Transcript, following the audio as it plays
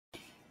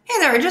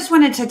there, I just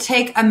wanted to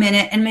take a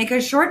minute and make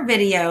a short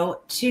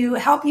video to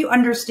help you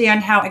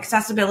understand how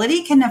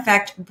accessibility can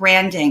affect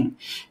branding.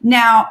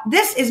 Now,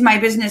 this is my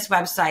business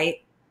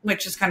website,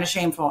 which is kind of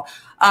shameful.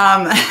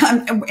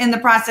 I'm in the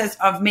process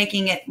of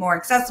making it more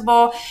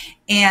accessible.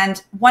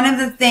 And one of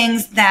the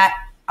things that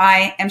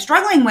I am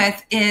struggling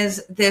with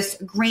is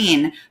this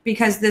green,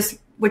 because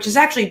which is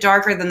actually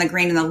darker than the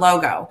green in the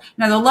logo.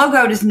 Now, the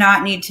logo does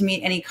not need to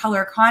meet any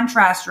color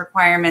contrast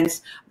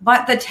requirements,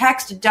 but the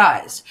text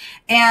does.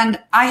 And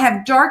I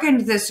have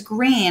darkened this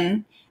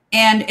green,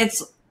 and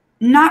it's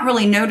not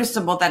really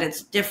noticeable that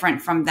it's different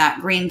from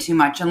that green too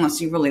much unless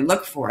you really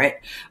look for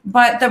it.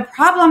 But the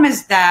problem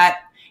is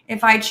that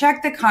if I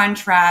check the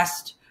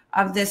contrast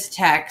of this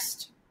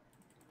text,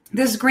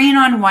 this green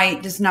on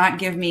white does not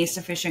give me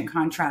sufficient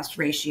contrast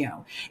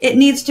ratio. It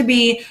needs to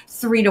be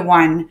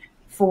 3:1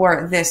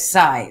 for this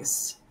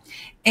size.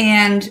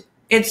 And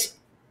it's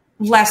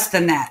less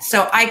than that.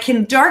 So I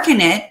can darken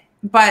it,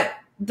 but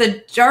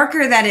the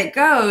darker that it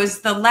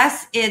goes, the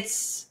less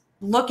it's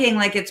looking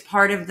like it's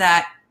part of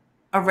that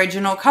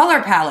original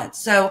color palette.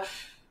 So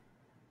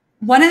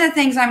one of the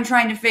things I'm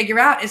trying to figure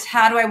out is,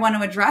 how do I want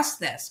to address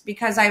this?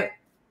 Because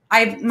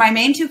my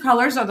main two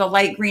colors are the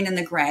light green and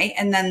the gray,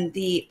 and then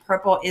the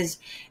purple is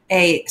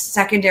a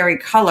secondary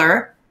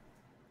color.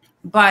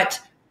 But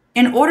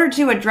in order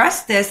to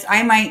address this,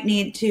 I might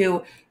need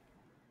to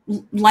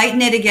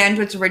lighten it again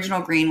to its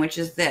original green, which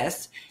is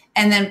this,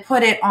 and then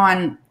put it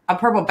on a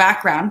purple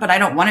background. But I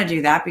don't want to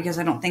do that because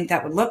I don't think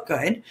that would look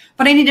good.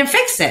 But I need to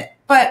fix it.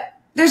 But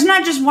there's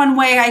not just one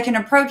way I can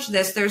approach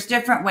this. There's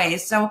different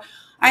ways. So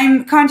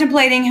I'm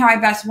contemplating how I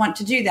best want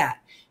to do that.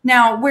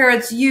 Now, where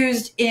it's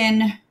used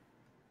in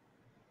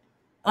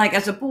like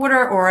as a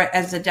border or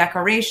as a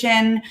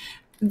decoration,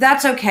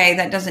 that's okay.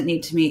 That doesn't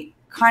need to meet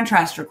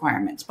contrast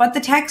requirements, but the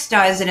text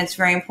does, and it's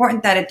very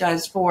important that it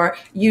does for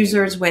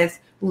users with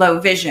low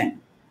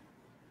vision.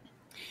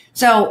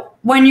 So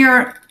when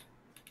you're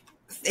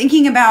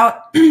thinking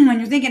about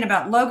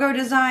logo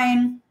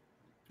design,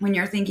 when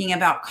you're thinking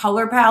about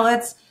color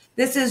palettes,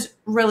 this is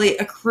really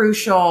a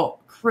crucial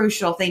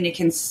thing to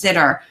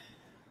consider.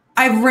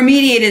 I've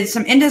remediated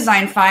some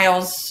InDesign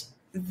files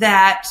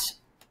that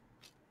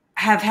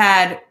have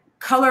had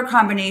color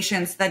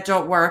combinations that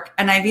don't work,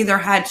 and I've either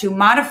had to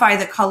modify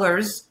the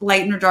colors,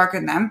 lighten or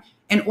darken them,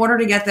 in order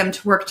to get them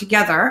to work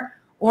together,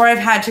 or I've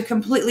had to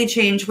completely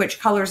change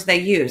which colors they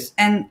use.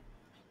 And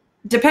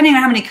depending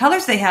on how many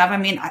colors they have, I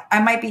mean,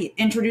 I might be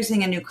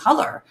introducing a new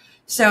color.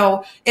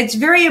 So it's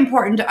very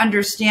important to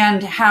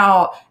understand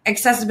how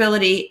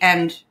accessibility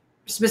and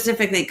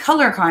specifically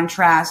color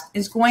contrast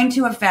is going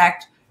to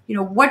affect,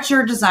 what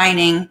you're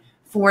designing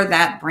for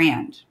that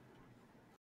brand.